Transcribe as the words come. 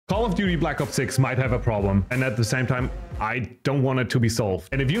Call of Duty Black Ops 6 might have a problem, and at the same time, I don't want it to be solved.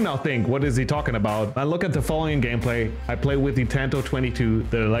 And if you now think, what is he talking about? I look at the following gameplay. I play with the Tanto 22,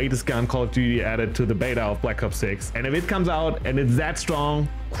 the latest gun Call of Duty added to the beta of Black Ops 6. And if it comes out and it's that strong,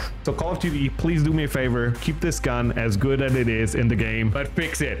 so Call of Duty, please do me a favor. Keep this gun as good as it is in the game, but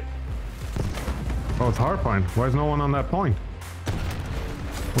fix it. Oh, it's hardpoint. Why is no one on that point?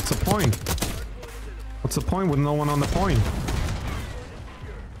 What's the point? What's the point with no one on the point?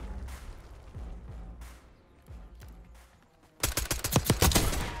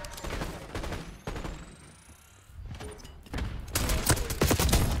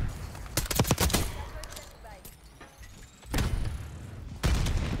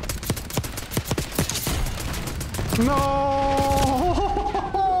 No!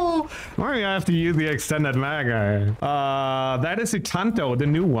 Why do I have to use the extended mag? That is the Tanto, the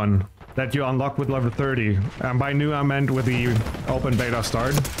new one that you unlock with level 30. And by new, I meant with the open beta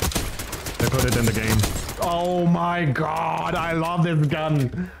start. They put it in the game. Oh my god, I love this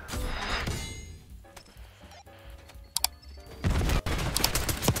gun.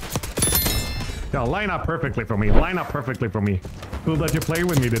 Yeah, line up perfectly for me. Line up perfectly for me. Cool that you play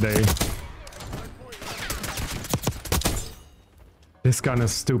with me today. This gun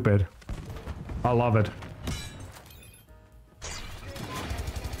is stupid. I love it.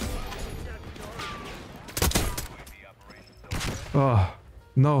 Oh,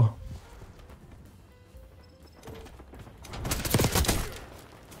 no.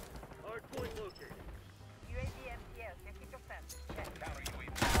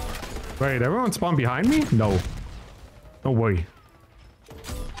 Wait, everyone spawned behind me? No. No way.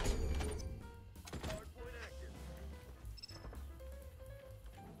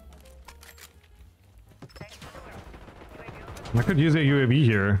 I could use a UAV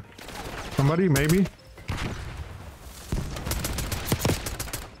here. Somebody, maybe?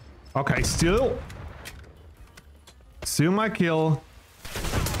 Okay, still my kill.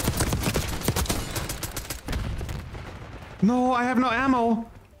 No, I have no ammo.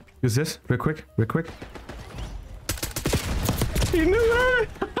 Use this, real quick, real quick. He knew that!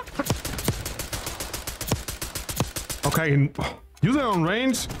 Okay, use it on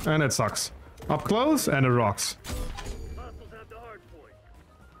range, and it sucks. Up close, and it rocks.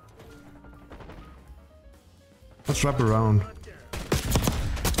 Let's wrap around.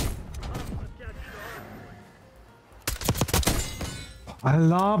 I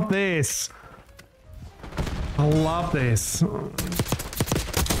love this. I love this. I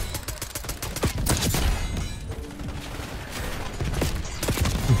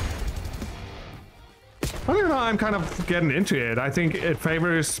don't know, I'm kind of getting into it. I think it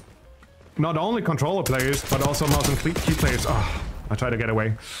favors not only controller players, but also mouse and key players. Oh, I try to get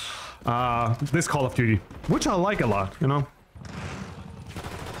away. This Call of Duty, which I like a lot, you know.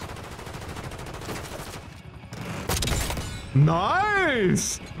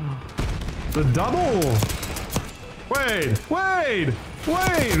 Nice! The double! Wait! Why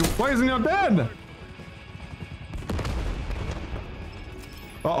isn't he dead?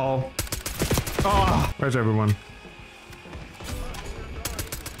 Uh-oh. Oh, where's everyone?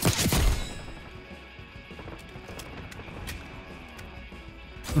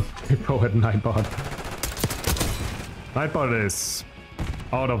 Go at Nightbot. Nightbot is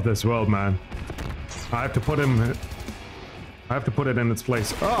out of this world, man. I have to put him... I have to put it in its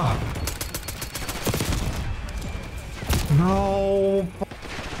place. Oh! No!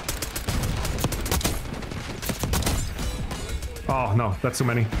 Oh, no. That's too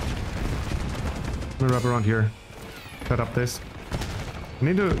many. Let me wrap around here. Set up this. I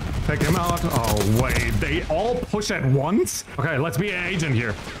need to take him out. Oh, wait. They all push at once? Okay, let's be an agent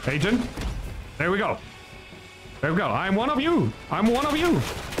here. Agent? There we go. There we go. I'm one of you. I'm one of you.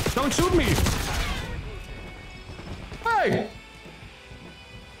 Don't shoot me. Hey!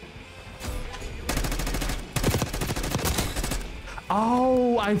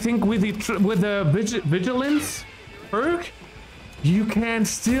 Oh, I think with the vigilance perk, you can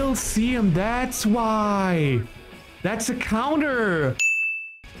still see him. That's why. That's a counter.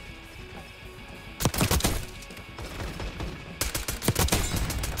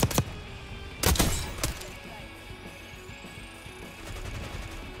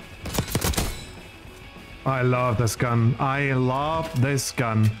 I love this gun. I love this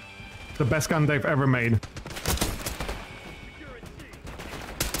gun. The best gun they've ever made.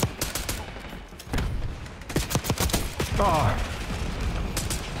 Oh.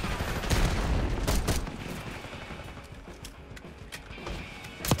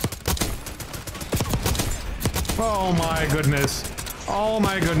 Oh my goodness. Oh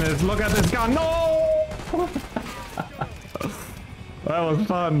my goodness. Look at this gun. No! That was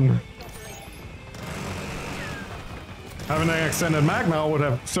fun. Having an extended mag now would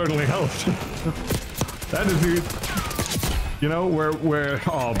have certainly helped. That is the, you know, where,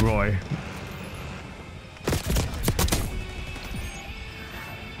 oh boy.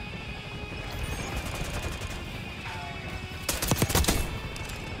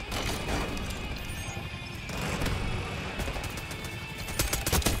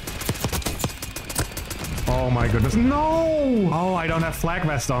 Oh my goodness, no! Oh, I don't have flag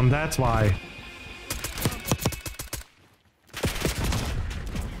vest on, that's why.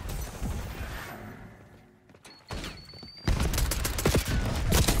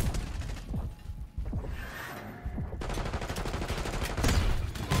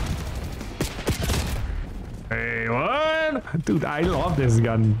 Hey, what? Dude, I love this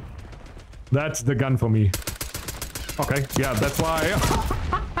gun. That's the gun for me. Okay, yeah, that's why.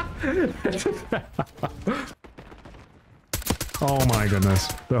 Oh my goodness.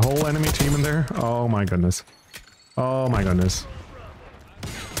 The whole enemy team in there? Oh my goodness. Oh my goodness.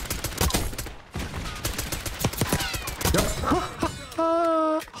 Yep.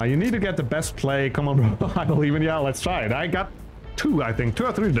 You need to get the best play. Come on, bro. I believe in you. Let's try it. I got two, I think. 2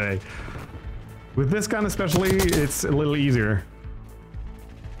 or 3 today. With this gun especially, it's a little easier.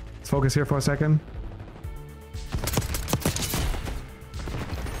 Let's focus here for a second.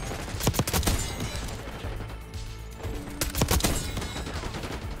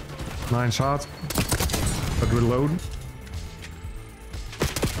 Nine shots, but reload.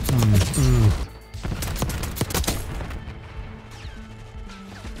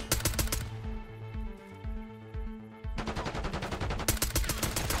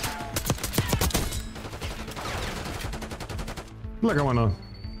 Look, I wanna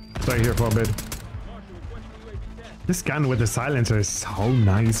stay here for a bit. This gun with the silencer is so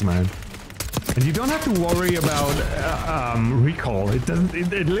nice, man. And you don't have to worry about recoil. It doesn't.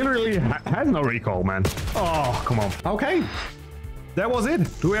 It literally has no recoil, man. Oh, come on. Okay, that was it.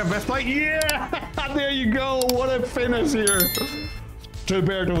 Do we have best play? Yeah, there you go. What a finish here,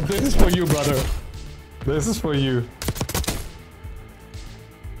 Gilberto. This is for you, brother. This is for you.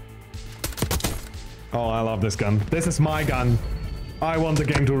 Oh, I love this gun. This is my gun. I want the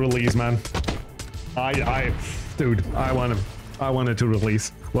game to release, man. Dude, I want it to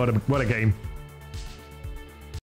release. What a game.